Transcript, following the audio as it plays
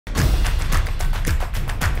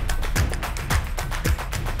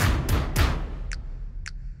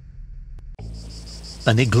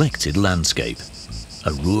a neglected landscape,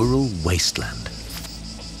 a rural wasteland.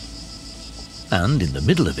 And in the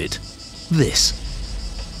middle of it, this.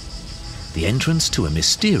 The entrance to a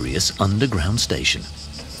mysterious underground station.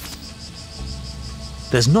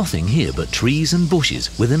 There's nothing here but trees and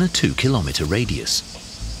bushes within a 2-kilometer radius.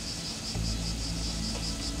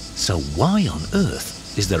 So why on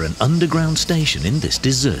earth is there an underground station in this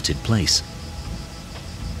deserted place?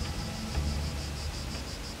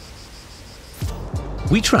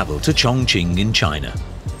 We travel to Chongqing in China.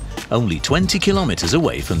 Only 20 kilometers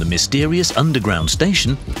away from the mysterious underground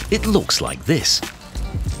station, it looks like this.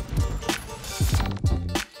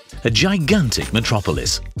 A gigantic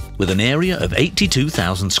metropolis. With an area of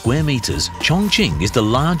 82,000 square meters, Chongqing is the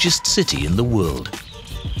largest city in the world.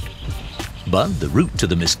 But the route to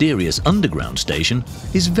the mysterious underground station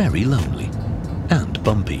is very lonely and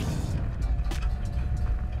bumpy.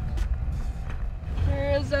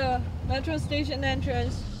 Here is a metro station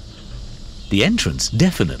entrance. The entrance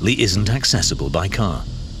definitely isn't accessible by car.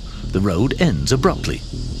 The road ends abruptly.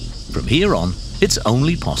 From here on, it's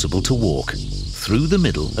only possible to walk through the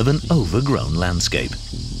middle of an overgrown landscape.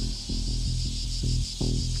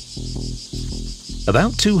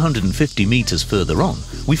 About 250 meters further on,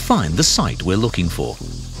 we find the site we're looking for.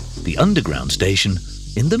 The underground station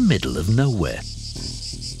in the middle of nowhere.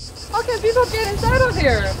 How can people get inside of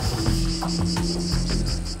here?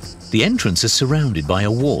 The entrance is surrounded by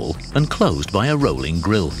a wall and closed by a rolling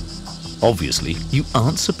grille. Obviously, you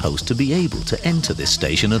aren't supposed to be able to enter this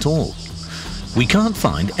station at all. We can't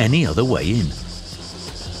find any other way in.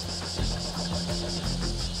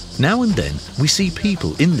 Now and then, we see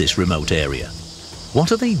people in this remote area.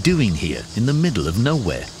 What are they doing here in the middle of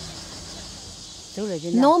nowhere?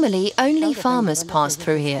 Normally, only farmers pass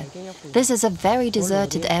through here. This is a very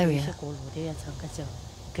deserted area.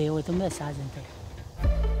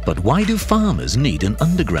 But why do farmers need an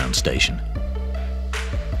underground station?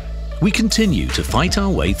 We continue to fight our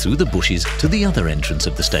way through the bushes to the other entrance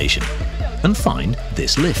of the station and find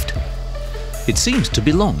this lift. It seems to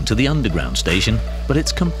belong to the underground station, but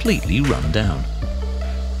it's completely run down.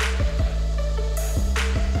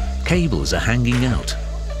 Cables are hanging out.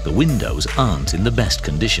 The windows aren't in the best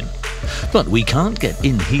condition. But we can't get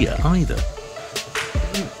in here either.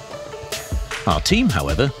 Our team,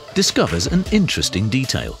 however, discovers an interesting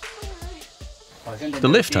detail. The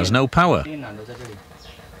lift has no power.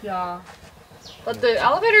 Yeah, but the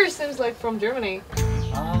elevator seems like from Germany.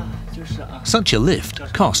 Such a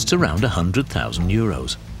lift costs around 100,000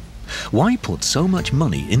 euros. Why put so much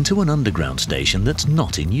money into an underground station that's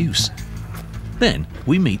not in use? Then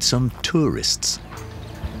we meet some tourists.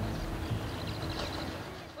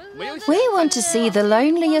 We want to see the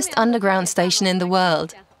loneliest underground station in the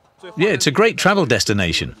world. Yeah, it's a great travel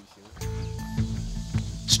destination.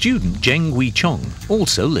 Student Zheng Weichong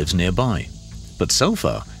also lives nearby. But so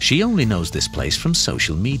far, she only knows this place from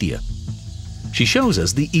social media. She shows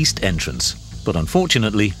us the east entrance, but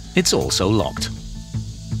unfortunately, it's also locked.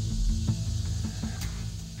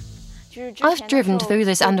 I've driven through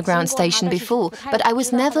this underground station before, but I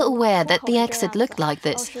was never aware that the exit looked like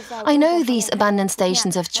this. I know these abandoned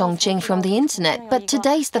stations of Chongqing from the internet, but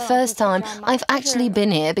today's the first time I've actually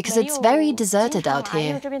been here because it's very deserted out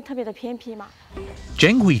here.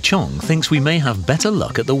 Zheng Weichong thinks we may have better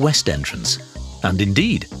luck at the west entrance. And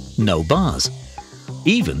indeed, no bars.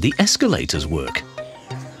 Even the escalators work.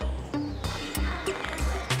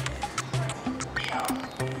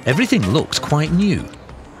 Everything looks quite new.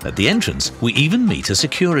 At the entrance, we even meet a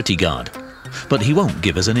security guard, but he won't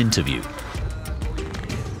give us an interview.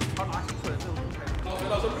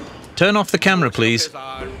 Turn off the camera, please.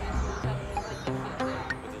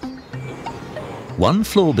 One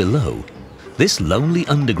floor below, this lonely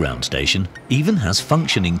underground station even has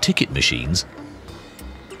functioning ticket machines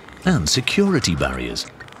and security barriers.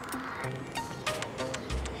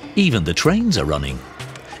 Even the trains are running,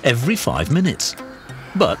 every 5 minutes,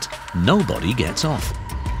 but nobody gets off.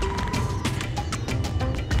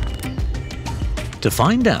 To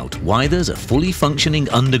find out why there's a fully functioning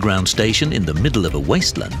underground station in the middle of a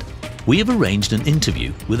wasteland, we have arranged an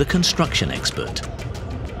interview with a construction expert.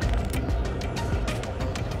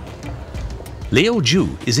 Liu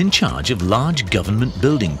Zhu is in charge of large government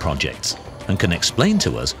building projects and can explain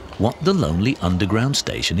to us what the lonely underground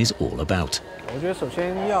station is all about.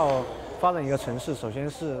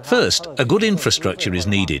 First, a good infrastructure is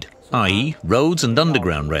needed, i.e. roads and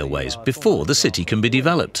underground railways, before the city can be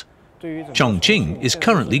developed. Chongqing is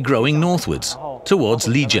currently growing northwards, towards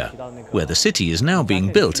Lija, where the city is now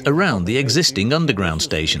being built around the existing underground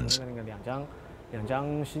stations.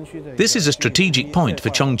 This is a strategic point for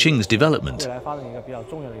Chongqing's development.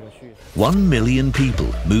 1 million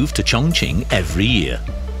people move to Chongqing every year.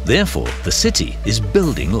 Therefore, the city is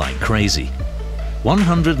building like crazy.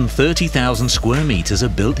 130,000 square meters are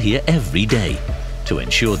built here every day. To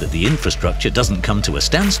ensure that the infrastructure doesn't come to a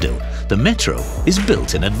standstill, the metro is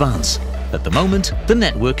built in advance. At the moment, the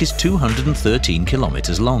network is 213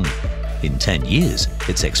 kilometers long. In 10 years,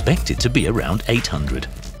 it's expected to be around 800.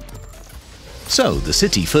 So, the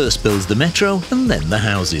city first builds the metro and then the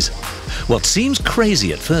houses. What seems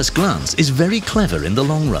crazy at first glance is very clever in the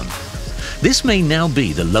long run. This may now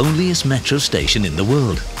be the loneliest metro station in the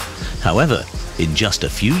world. However, in just a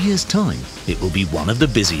few years' time, it will be one of the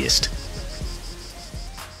busiest.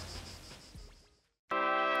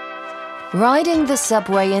 Riding the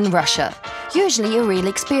subway in Russia, usually a real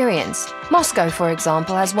experience. Moscow, for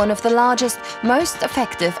example, has one of the largest, most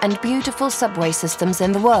effective and beautiful subway systems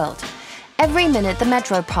in the world. Every minute the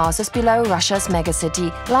metro passes below Russia's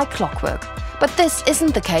megacity like clockwork. But this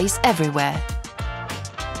isn't the case everywhere.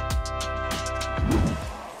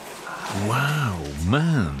 Wow,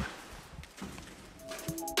 man!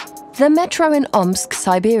 The metro in Omsk,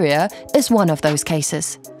 Siberia, is one of those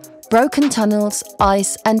cases. Broken tunnels,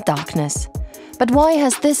 ice and darkness. But why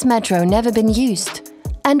has this metro never been used?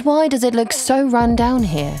 And why does it look so run down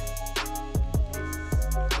here?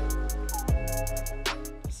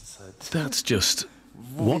 That's just...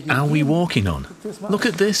 what are we walking on? Look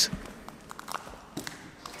at this!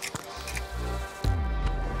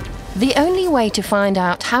 The only way to find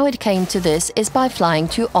out how it came to this is by flying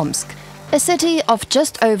to Omsk, a city of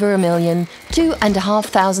just over 1 million,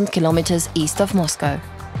 2,500 kilometers east of Moscow.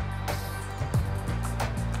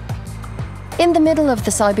 In the middle of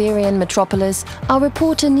the Siberian metropolis, our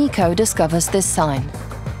reporter Nico discovers this sign.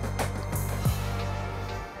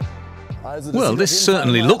 Well, this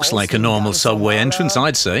certainly looks like a normal subway entrance,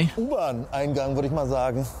 I'd say.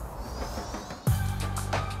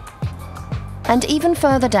 And even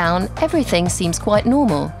further down, everything seems quite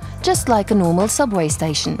normal, just like a normal subway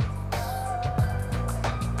station.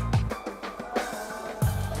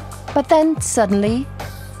 But then, suddenly...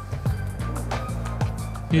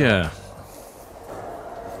 Yeah.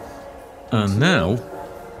 And now...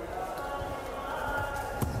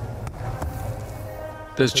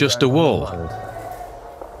 there's just a wall.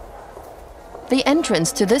 The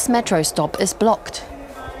entrance to this metro stop is blocked.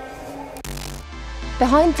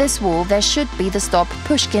 Behind this wall there should be the stop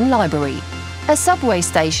Pushkin Library, a subway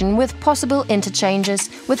station with possible interchanges,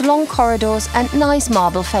 with long corridors and nice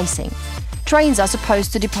marble facing. Trains are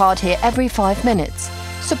supposed to depart here every 5 minutes,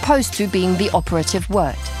 supposed to being the operative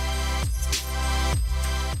word.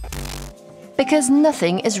 Because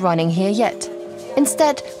nothing is running here yet.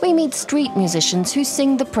 Instead, we meet street musicians who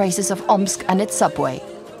sing the praises of Omsk and its subway.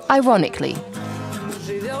 Ironically.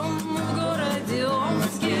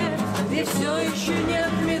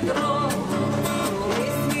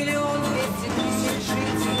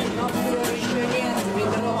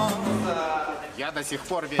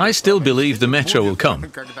 I still believe the metro will come.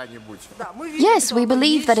 Yes, we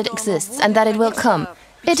believe that it exists and that it will come.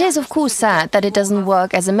 It is of course sad that it doesn't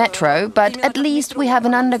work as a metro, but at least we have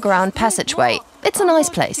an underground passageway. It's a nice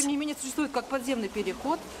place.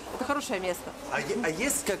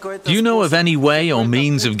 Do you know of any way or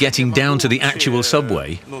means of getting down to the actual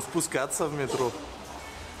subway?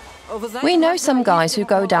 We know some guys who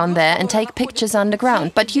go down there and take pictures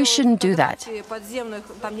underground, but you shouldn't do that.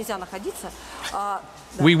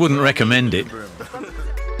 We wouldn't recommend it.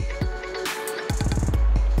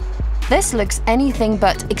 This looks anything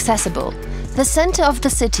but accessible. The center of the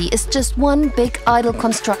city is just one big idle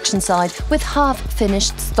construction site with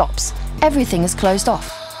half-finished stops. Everything is closed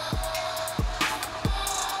off.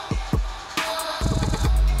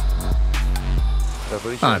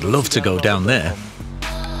 I'd love to go down there.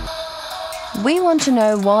 We want to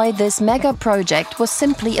know why this mega project was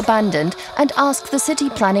simply abandoned and ask the city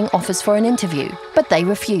planning office for an interview, but they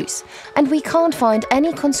refuse. And we can't find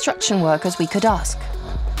any construction workers we could ask.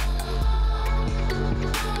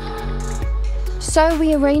 So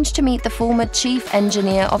we arranged to meet the former chief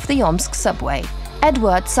engineer of the Omsk subway,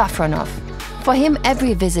 Edward Safronov. For him,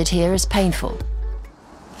 every visit here is painful.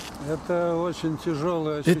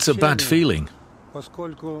 It's a bad feeling.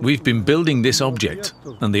 We've been building this object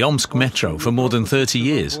and the Omsk metro for more than 30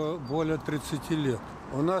 years.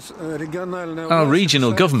 Our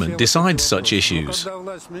regional government decides such issues.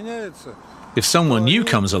 If someone new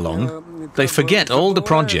comes along, they forget all the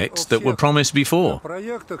projects that were promised before.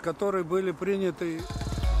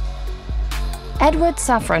 Edward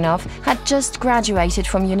Safronov had just graduated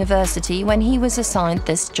from university when he was assigned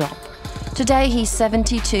this job. Today he's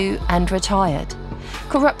 72 and retired.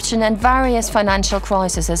 Corruption and various financial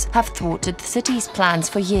crises have thwarted the city's plans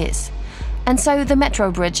for years. And so the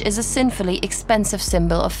metro bridge is a sinfully expensive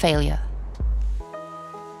symbol of failure.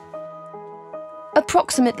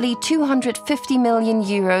 Approximately 250 million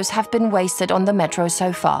euros have been wasted on the metro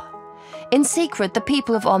so far. In secret, the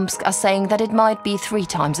people of Omsk are saying that it might be 3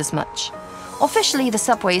 times as much. Officially, the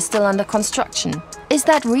subway is still under construction. Is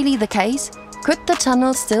that really the case? Could the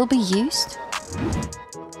tunnel still be used?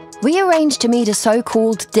 We arranged to meet a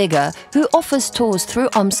so-called digger who offers tours through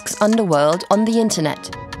Omsk's underworld on the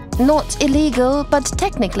internet. Not illegal, but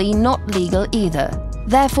technically not legal either.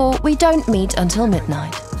 Therefore, we don't meet until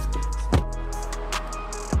midnight.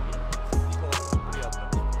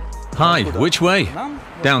 Hi, which way?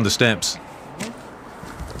 Down the steps.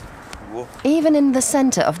 Even in the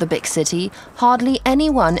center of the big city, hardly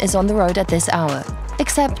anyone is on the road at this hour,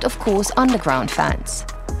 except, of course, underground fans.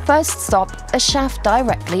 First stop, a shaft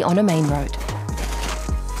directly on a main road.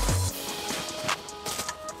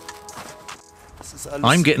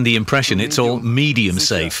 I'm getting the impression it's all medium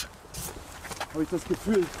safe.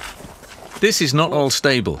 This is not all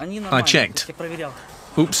stable. I checked.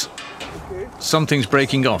 Oops. Something's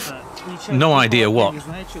breaking off. No idea what.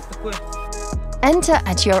 Enter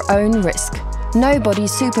at your own risk. Nobody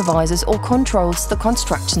supervises or controls the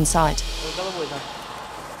construction site.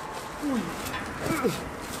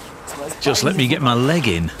 Just let me get my leg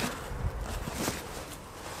in.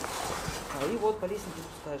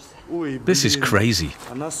 This is crazy.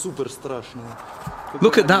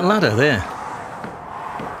 Look at that ladder there.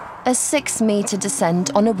 A 6-meter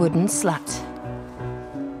descent on a wooden slat.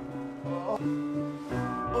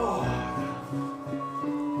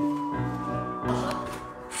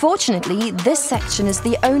 Fortunately, this section is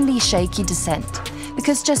the only shaky descent,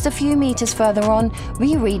 because just a few meters further on,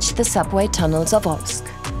 we reach the subway tunnels of Omsk.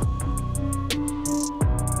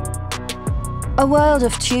 A world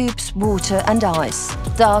of tubes, water and ice,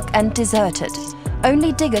 dark and deserted.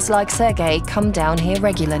 Only diggers like Sergei come down here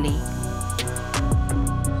regularly.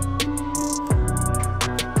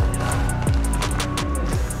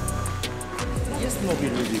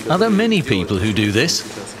 Are there many people who do this?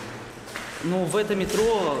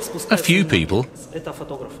 A few people.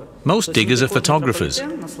 Most diggers are photographers.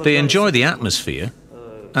 They enjoy the atmosphere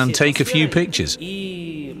and take a few pictures.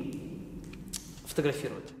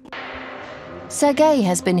 Sergei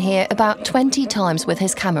has been here about 20 times with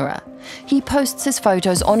his camera. He posts his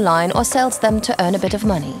photos online or sells them to earn a bit of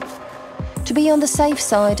money. To be on the safe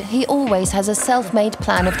side, he always has a self-made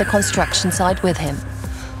plan of the construction site with him.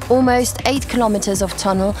 Almost 8 kilometers of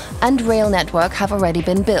tunnel and rail network have already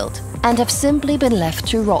been built and have simply been left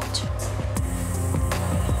to rot.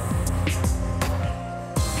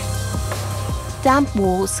 Damp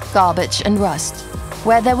walls, garbage and rust.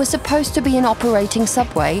 Where there was supposed to be an operating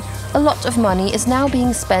subway, a lot of money is now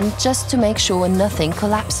being spent just to make sure nothing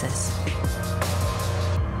collapses.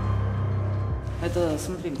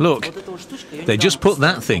 Look, they just put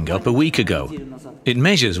that thing up a week ago. It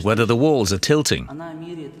measures whether the walls are tilting.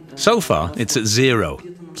 So far, it's at 0,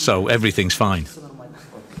 so everything's fine.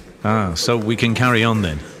 So we can carry on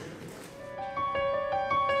then.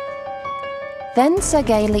 Then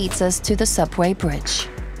Sergei leads us to the subway bridge.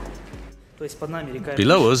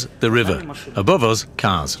 Below us, the river. Above us,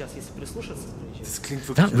 cars.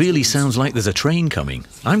 That really sounds like there's a train coming.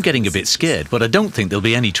 I'm getting a bit scared, but I don't think there'll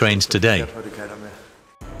be any trains today.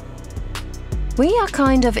 We are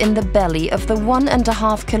kind of in the belly of the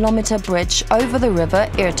 1.5 kilometer bridge over the river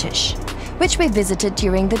Irtysh, which we visited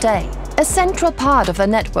during the day. A central part of the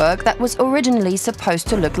network that was originally supposed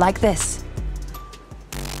to look like this.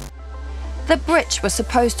 The bridge was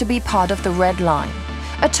supposed to be part of the Red Line.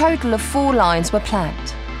 A total of 4 lines were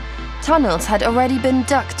planned. Tunnels had already been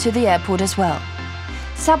dug to the airport as well.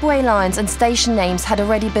 Subway lines and station names had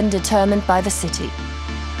already been determined by the city.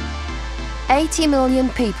 80 million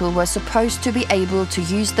people were supposed to be able to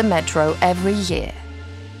use the metro every year.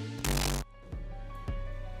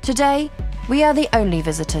 Today, we are the only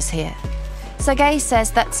visitors here. Sergei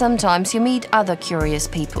says that sometimes you meet other curious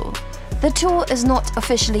people. The tour is not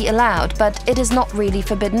officially allowed, but it is not really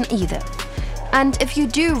forbidden either. And if you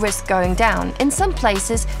do risk going down, in some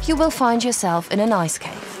places you will find yourself in an ice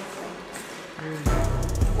cave.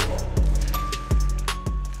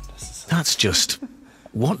 That's just...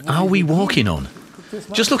 What are we walking on?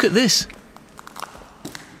 Just look at this.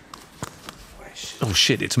 Oh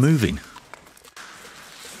shit, it's moving.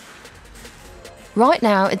 Right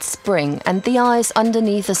now it's spring and the ice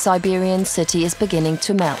underneath the Siberian city is beginning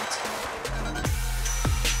to melt.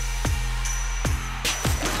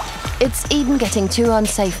 It's even getting too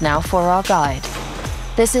unsafe now for our guide.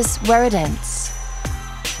 This is where it ends.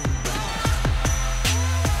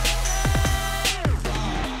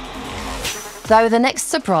 Though the next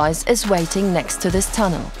surprise is waiting next to this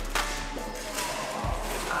tunnel.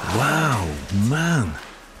 Wow, man.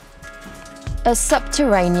 A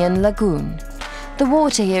subterranean lagoon. The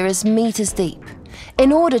water here is meters deep.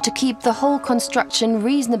 In order to keep the whole construction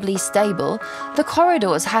reasonably stable, the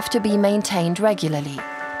corridors have to be maintained regularly.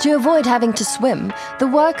 To avoid having to swim, the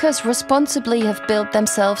workers responsibly have built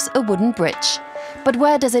themselves a wooden bridge. But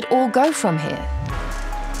where does it all go from here?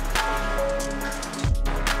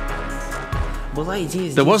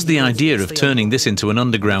 There was the idea of turning this into an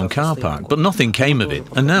underground car park, but nothing came of it,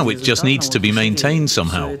 and now it just needs to be maintained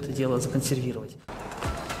somehow.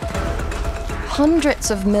 Hundreds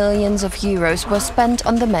of millions of euros were spent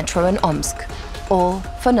on the metro in Omsk, all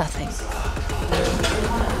for nothing.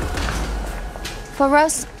 For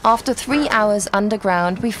us, after 3 hours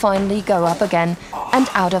underground, we finally go up again and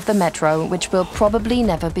out of the metro, which will probably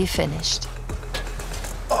never be finished.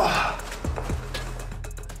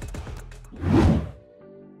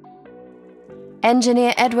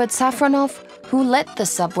 Engineer Edward Safronov, who led the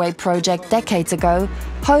subway project decades ago,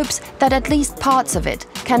 hopes that at least parts of it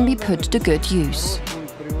can be put to good use.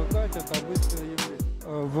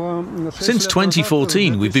 Since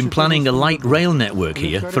 2014, we've been planning a light rail network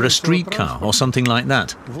here for a streetcar or something like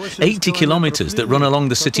that. 80 kilometers that run along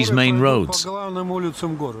the city's main roads.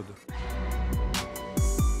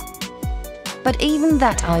 But even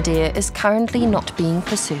that idea is currently not being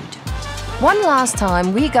pursued. One last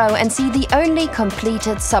time we go and see the only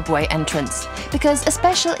completed subway entrance, because a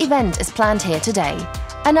special event is planned here today.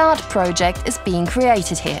 An art project is being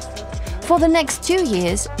created here. For the next 2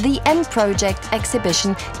 years, the M Project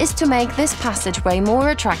exhibition is to make this passageway more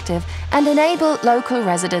attractive and enable local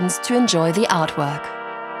residents to enjoy the artwork.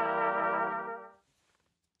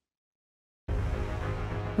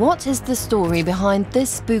 What is the story behind this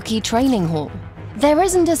spooky training hall? There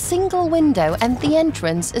isn't a single window and the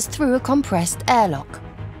entrance is through a compressed airlock.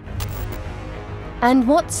 And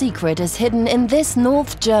what secret is hidden in this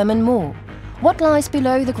North German moor? What lies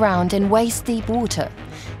below the ground in waist-deep water?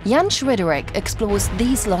 Jan Schwiderek explores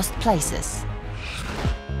these lost places.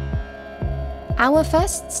 Our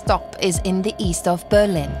first stop is in the east of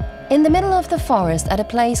Berlin. In the middle of the forest at a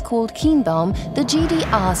place called Kienbaum, the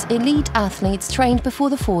GDR's elite athletes trained before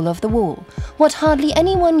the fall of the wall. What hardly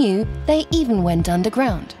anyone knew, they even went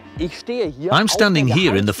underground. I'm standing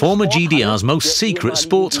here in the former GDR's most secret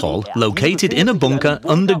sports hall, located in a bunker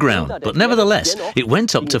underground, but nevertheless, it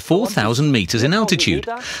went up to 4,000 meters in altitude.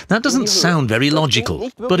 That doesn't sound very logical,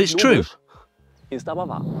 but it's true.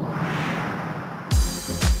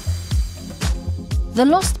 The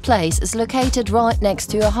lost place is located right next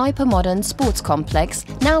to a hypermodern sports complex,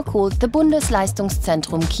 now called the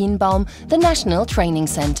Bundesleistungszentrum Kienbaum, the National Training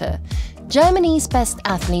Center. Germany's best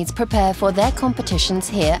athletes prepare for their competitions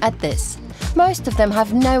here at this. Most of them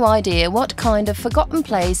have no idea what kind of forgotten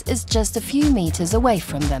place is just a few meters away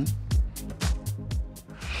from them.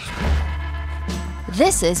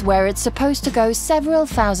 This is where it's supposed to go several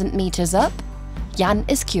thousand meters up. Jan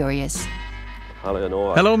is curious.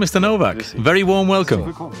 Hello, Mr. Novak. Very warm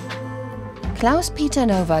welcome. Klaus-Peter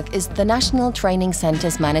Novak is the National Training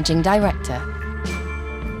Center's managing director.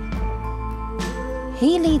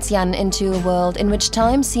 He leads Jan into a world in which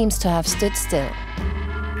time seems to have stood still.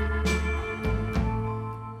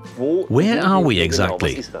 Where are we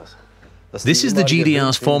exactly? This is the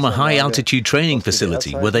GDR's former high-altitude training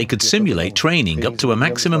facility, where they could simulate training up to a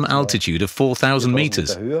maximum altitude of 4,000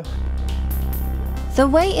 meters. The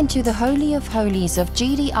way into the Holy of Holies of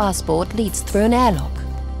GDR sport leads through an airlock.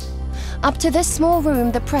 Up to this small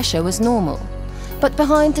room, the pressure was normal. But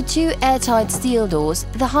behind the two airtight steel doors,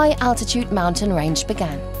 the high-altitude mountain range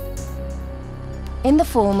began. In the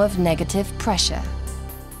form of negative pressure.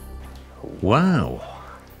 Wow.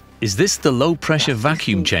 Is this the low-pressure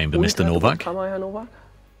vacuum chamber, Mr. Novak?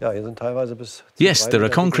 Yes, there are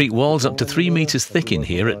concrete walls up to 3 meters thick in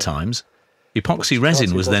here at times. Epoxy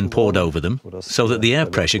resin was then poured over them, so that the air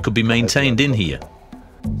pressure could be maintained in here.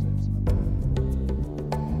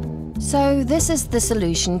 So this is the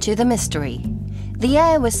solution to the mystery. The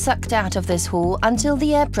air was sucked out of this hall until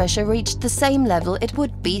the air pressure reached the same level it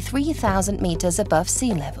would be 3,000 meters above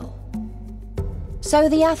sea level. So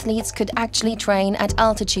the athletes could actually train at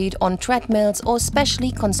altitude on treadmills or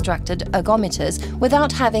specially constructed ergometers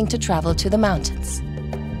without having to travel to the mountains.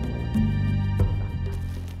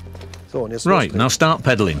 Right, now start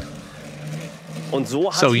pedaling.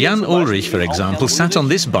 So Jan Ulrich, for example, sat on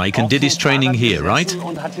this bike and did his training here, right?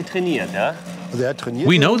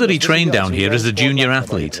 We know that he trained down here as a junior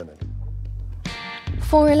athlete.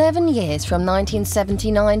 For 11 years, from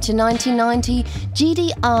 1979 to 1990,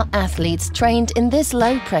 GDR athletes trained in this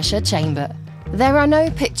low-pressure chamber. There are no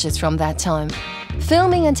pictures from that time.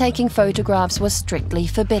 Filming and taking photographs was strictly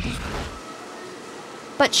forbidden.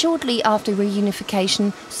 But shortly after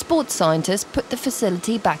reunification, sports scientists put the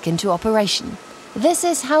facility back into operation. This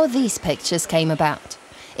is how these pictures came about.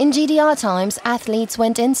 In GDR times, athletes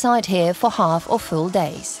went inside here for half or full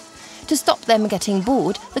days. To stop them getting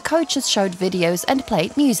bored, the coaches showed videos and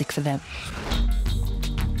played music for them.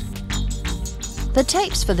 The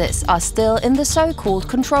tapes for this are still in the so-called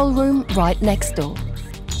control room right next door.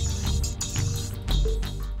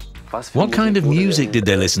 What kind of music did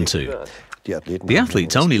they listen to? The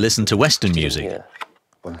athletes only listened to Western music.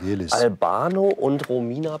 Albano und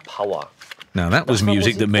Romina Power. Now that was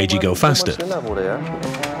music that made you go faster.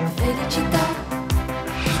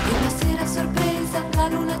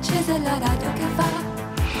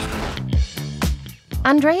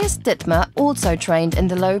 Andreas Dittmer also trained in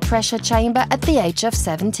the low-pressure chamber at the age of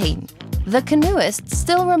 17. The canoeist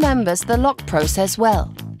still remembers the lock process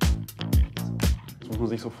well.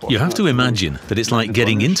 You have to imagine that it's like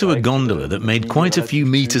getting into a gondola that made quite a few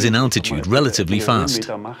meters in altitude relatively fast.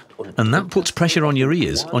 And that puts pressure on your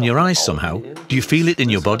ears, on your eyes somehow. Do you feel it in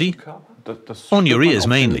your body? On your ears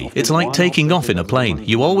mainly. It's like taking off in a plane.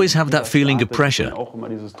 You always have that feeling of pressure.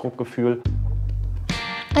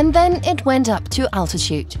 And then it went up to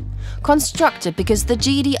altitude. Constructed because the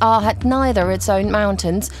GDR had neither its own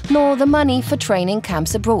mountains nor the money for training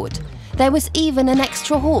camps abroad. There was even an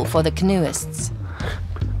extra hall for the canoeists.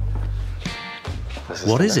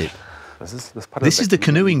 What is it? This is the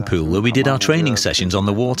canoeing pool where we did our training sessions on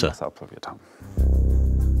the water.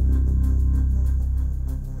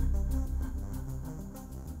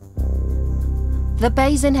 The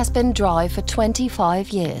basin has been dry for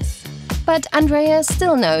 25 years. But Andreas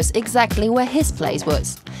still knows exactly where his place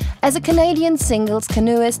was. As a Canadian singles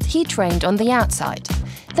canoeist, he trained on the outside.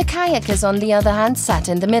 The kayakers, on the other hand, sat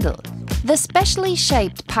in the middle. The specially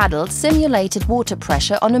shaped paddles simulated water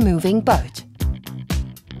pressure on a moving boat.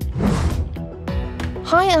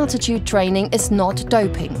 High-altitude training is not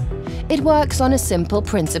doping. It works on a simple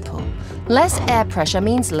principle. Less air pressure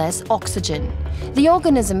means less oxygen. The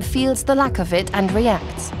organism feels the lack of it and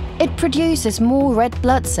reacts. It produces more red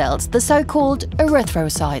blood cells, the so-called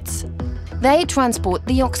erythrocytes. They transport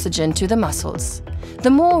the oxygen to the muscles.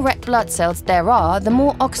 The more red blood cells there are, the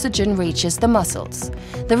more oxygen reaches the muscles.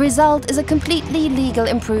 The result is a completely legal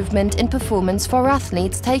improvement in performance for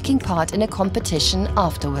athletes taking part in a competition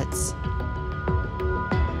afterwards.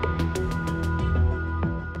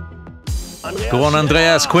 Go on,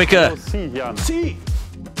 Andreas, quicker!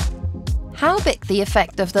 How big the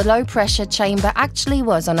effect of the low-pressure chamber actually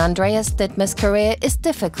was on Andreas Dittmer's career is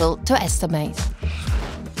difficult to estimate.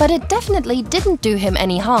 But it definitely didn't do him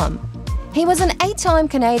any harm. He was an 8-time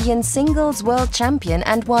Canadian singles world champion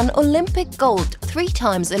and won Olympic gold 3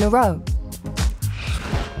 times in a row.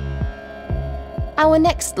 Our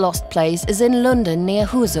next lost place is in London near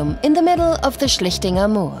Husum, in the middle of the Schlichtinger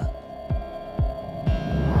Moor.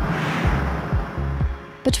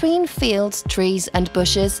 Between fields, trees and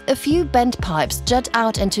bushes, a few bent pipes jut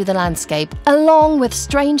out into the landscape, along with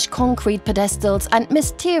strange concrete pedestals and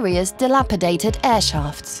mysterious dilapidated air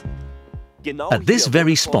shafts. At this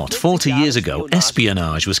very spot, 40 years ago,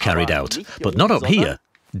 espionage was carried out, but not up here,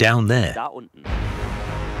 down there.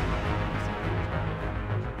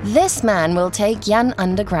 This man will take Jan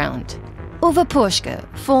underground. Uwe Puschke,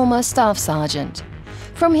 former staff sergeant.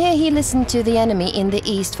 From here he listened to the enemy in the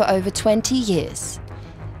east for over 20 years.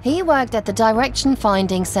 He worked at the Direction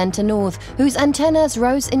Finding Center North, whose antennas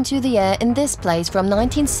rose into the air in this place from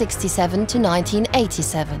 1967 to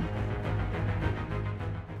 1987.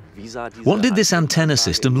 What did this antenna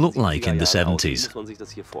system look like in the 70s?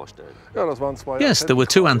 Yes, there were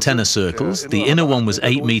 2 antenna circles. The inner one was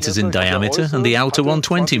 8 meters in diameter and the outer one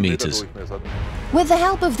 20 meters. With the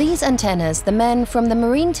help of these antennas, the men from the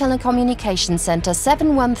Marine Telecommunications Center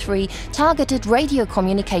 713 targeted radio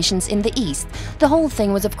communications in the east. The whole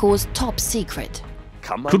thing was, of course, top secret.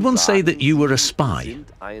 Could one say that you were a spy?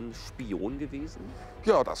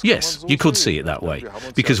 Yes, you could see it that way,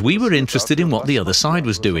 because we were interested in what the other side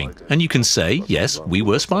was doing, and you can say, yes, we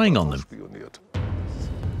were spying on them.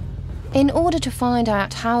 In order to find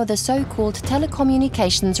out how the so-called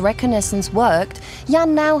telecommunications reconnaissance worked,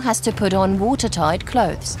 Jan now has to put on watertight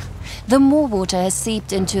clothes. The moor water has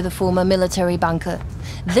seeped into the former military bunker.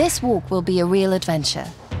 This walk will be a real adventure.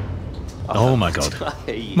 Oh my God.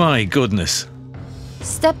 My goodness.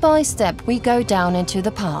 Step by step, we go down into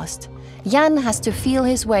the past. Jan has to feel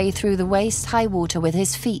his way through the waist-high water with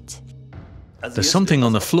his feet. There's something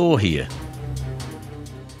on the floor here.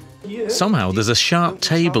 Somehow there's a sharp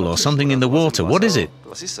table or something in the water. What is it?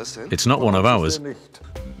 It's not one of ours.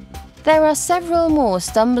 There are several more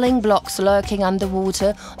stumbling blocks lurking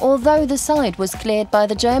underwater, although the site was cleared by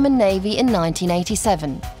the German Navy in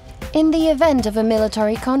 1987. In the event of a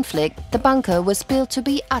military conflict, the bunker was built to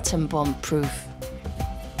be atom bomb-proof.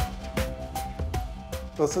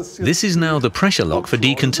 This is now the pressure lock for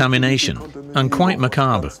decontamination, and quite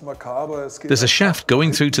macabre. There's a shaft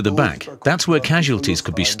going through to the back. That's where casualties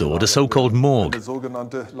could be stored, a so-called morgue.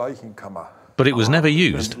 But it was never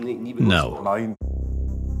used? No.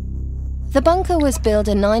 The bunker was built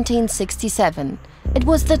in 1967. It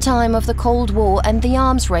was the time of the Cold War and the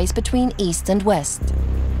arms race between East and West.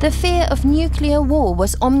 The fear of nuclear war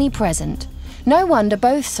was omnipresent. No wonder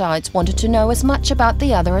both sides wanted to know as much about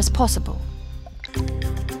the other as possible.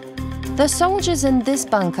 The soldiers in this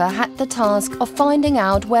bunker had the task of finding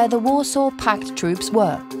out where the Warsaw Pact troops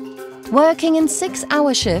were. Working in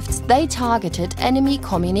 6-hour shifts, they targeted enemy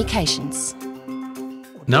communications.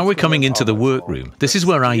 Now we're coming into the workroom. This is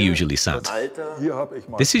where I usually sat.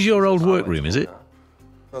 This is your old workroom, is it?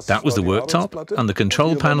 That was the worktop, and the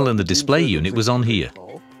control panel and the display unit was on here.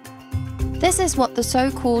 This is what the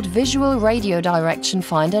so-called visual radio direction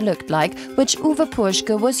finder looked like, which Uwe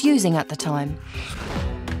Puschke was using at the time.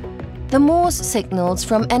 The Morse signals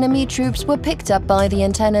from enemy troops were picked up by the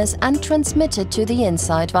antennas and transmitted to the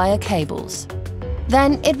inside via cables.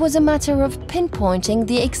 Then it was a matter of pinpointing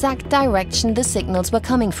the exact direction the signals were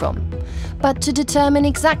coming from. But to determine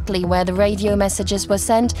exactly where the radio messages were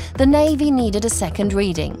sent, the Navy needed a second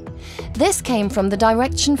reading. This came from the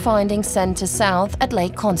direction finding center south at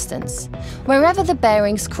Lake Constance. Wherever the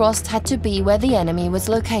bearings crossed had to be where the enemy was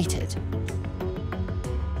located.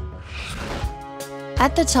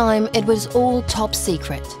 At the time, it was all top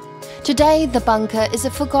secret. Today, the bunker is a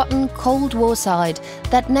forgotten Cold War site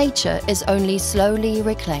that nature is only slowly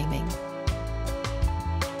reclaiming.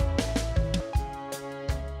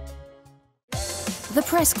 The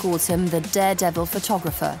press calls him the Daredevil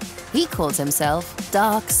photographer. He calls himself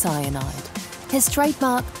Dark Cyanide. His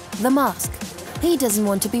trademark, the mask. He doesn't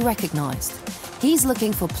want to be recognized. He's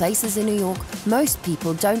looking for places in New York most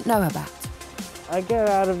people don't know about. I get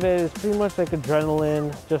out of it is pretty much like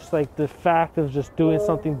adrenaline, just like the fact of just doing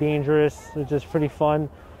something dangerous, which is pretty fun.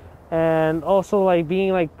 And also like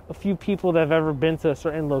being like a few people that have ever been to a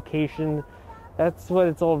certain location. That's what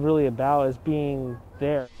it's all really about, is being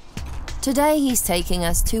there. Today he's taking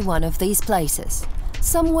us to one of these places,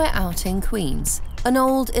 somewhere out in Queens, an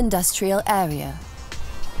old industrial area.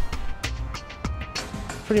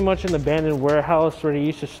 Pretty much an abandoned warehouse where they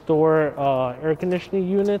used to store air conditioning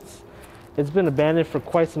units. It's been abandoned for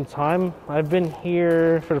quite some time. I've been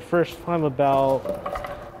here for the first time about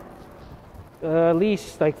at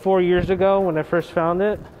least like 4 years ago when I first found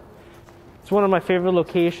it. It's one of my favorite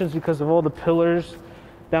locations because of all the pillars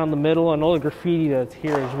down the middle and all the graffiti that's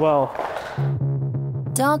here as well.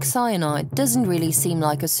 Dark Cyanide doesn't really seem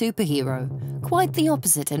like a superhero. Quite the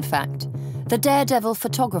opposite, in fact. The Daredevil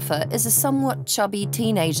photographer is a somewhat chubby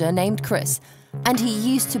teenager named Chris, and he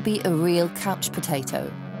used to be a real couch potato.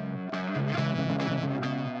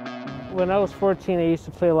 When I was 14, I used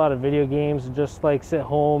to play a lot of video games and just like sit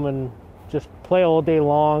home and just play all day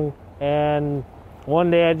long. And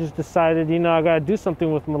one day I just decided, you know, I gotta do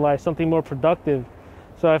something with my life, something more productive.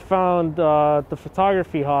 So I found the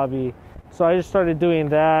photography hobby. So I just started doing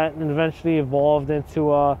that and eventually evolved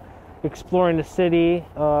into exploring the city.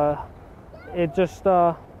 It's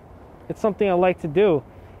something I like to do.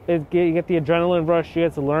 You get the adrenaline rush, you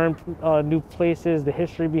get to learn new places, the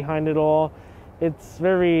history behind it all. It's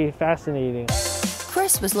very fascinating.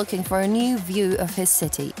 Chris was looking for a new view of his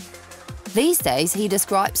city. These days, he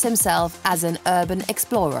describes himself as an urban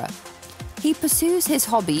explorer. He pursues his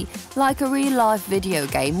hobby like a real-life video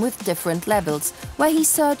game with different levels, where he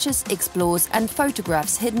searches, explores, and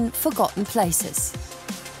photographs hidden, forgotten places.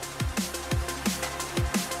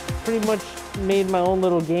 Pretty much made my own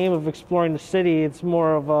little game of exploring the city. It's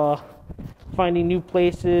more of finding new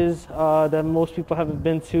places that most people haven't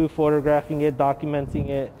been to, photographing it, documenting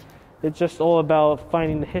it. It's just all about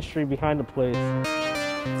finding the history behind the place.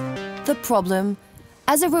 The problem?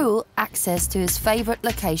 As a rule, access to his favorite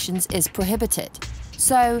locations is prohibited.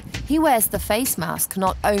 So he wears the face mask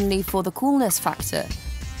not only for the coolness factor,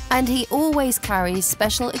 and he always carries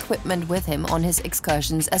special equipment with him on his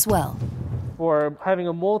excursions as well. For having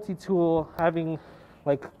a multi-tool, having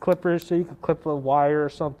like clippers so you can clip a wire or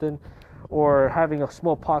something, or having a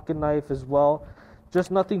small pocket knife as well.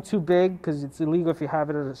 Just nothing too big because it's illegal if you have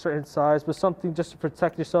it at a certain size, but something just to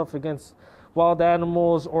protect yourself against wild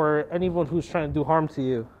animals or anyone who's trying to do harm to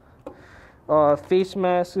you. Face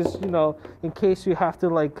masks is, you know, in case you have to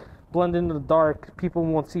like blend into the dark, people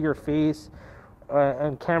won't see your face,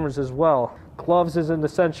 and cameras as well. gloves is an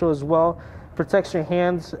essential as well. Protects your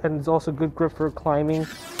hands and it's also good grip for climbing.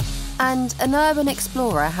 And an urban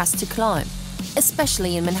explorer has to climb,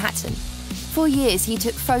 especially in Manhattan. For years, he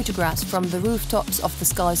took photographs from the rooftops of the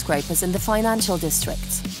skyscrapers in the financial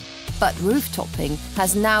districts. But rooftoping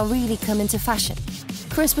has now really come into fashion.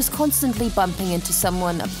 Chris was constantly bumping into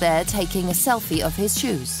someone up there taking a selfie of his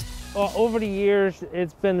shoes. Well, over the years,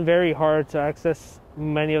 it's been very hard to access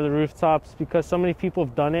many of the rooftops because so many people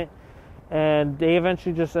have done it, and they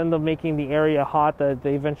eventually just end up making the area hot that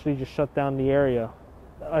they eventually just shut down the area,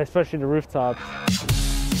 especially the rooftops.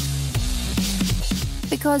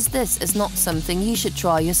 Because this is not something you should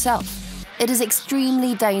try yourself. It is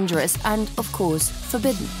extremely dangerous and, of course,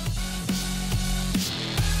 forbidden.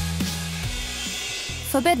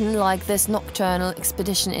 Forbidden like this nocturnal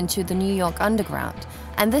expedition into the New York Underground.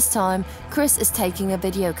 And this time, Chris is taking a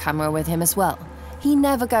video camera with him as well. He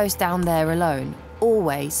never goes down there alone,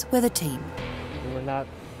 always with a team. We're not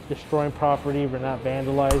destroying property, we're not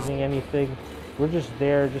vandalizing anything. We're just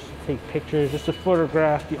there just to take pictures, just to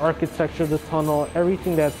photograph the architecture of the tunnel,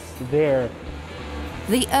 everything that's there.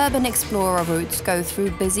 The urban explorer routes go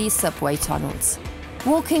through busy subway tunnels.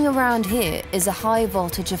 Walking around here is a high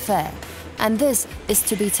voltage affair, and this is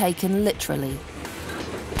to be taken literally.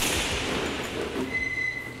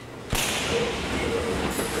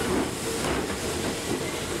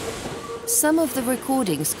 Some of the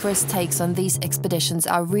recordings Chris takes on these expeditions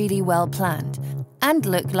are really well planned and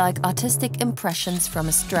look like artistic impressions from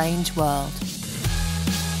a strange world.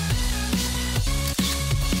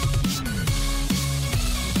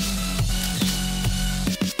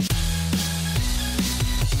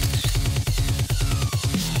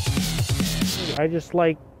 I just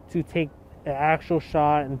like to take an actual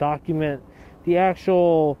shot and document the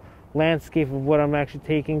actual landscape of what I'm actually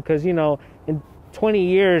taking, because, you know, in 20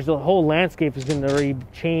 years, the whole landscape is going to already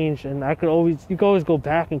change, and you could always go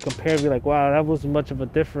back and compare and be like, wow, that wasn't much of a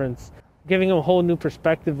difference. Giving them a whole new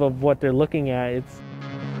perspective of what they're looking at.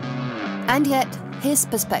 And yet, his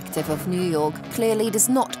perspective of New York clearly does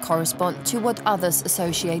not correspond to what others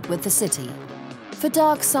associate with the city. For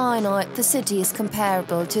Dark Cyanide, the city is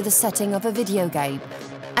comparable to the setting of a video game,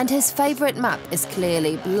 and his favorite map is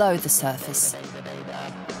clearly below the surface.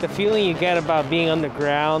 The feeling you get about being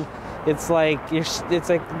underground, it's like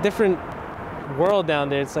a different world down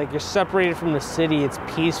there. It's like you're separated from the city. It's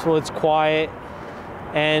peaceful, it's quiet,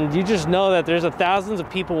 and you just know that there's thousands of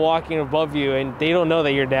people walking above you, and they don't know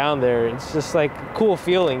that you're down there. It's just like a cool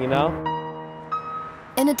feeling, you know?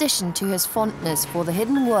 In addition to his fondness for the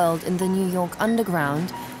hidden world in the New York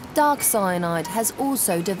Underground, Dark Cyanide has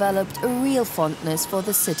also developed a real fondness for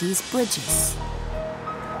the city's bridges.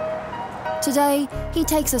 Today, he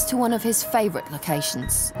takes us to one of his favorite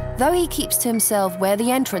locations. Though he keeps to himself where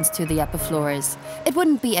the entrance to the upper floor is, it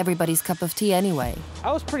wouldn't be everybody's cup of tea anyway.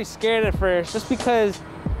 I was pretty scared at first, just because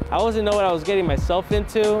I wasn't know what I was getting myself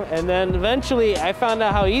into, and then eventually I found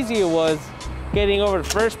out how easy it was getting over the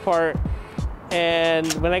first part,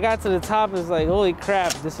 and when I got to the top, it was like, holy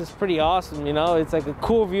crap, this is pretty awesome, you know? It's like a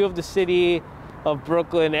cool view of the city, of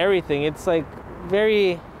Brooklyn, everything. It's like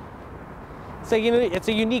it's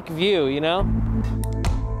a unique view, you know?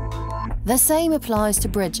 The same applies to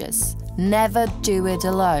bridges. Never do it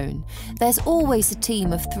alone. There's always a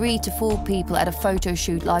team of 3 to 4 people at a photo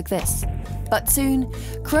shoot like this. But soon,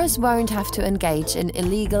 Chris won't have to engage in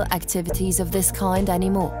illegal activities of this kind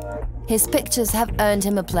anymore. His pictures have earned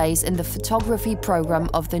him a place in the photography program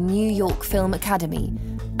of the New York Film Academy.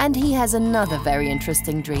 And he has another very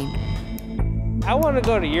interesting dream. I want to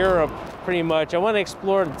go to Europe, pretty much. I want to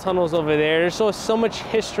explore the tunnels over there. There's so much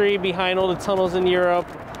history behind all the tunnels in Europe,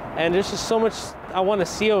 and there's just so much I want to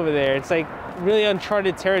see over there. It's like really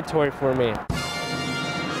uncharted territory for me.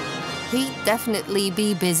 He'd definitely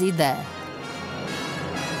be busy there.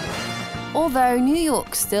 Although New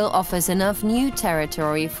York still offers enough new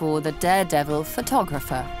territory for the Daredevil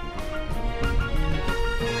photographer.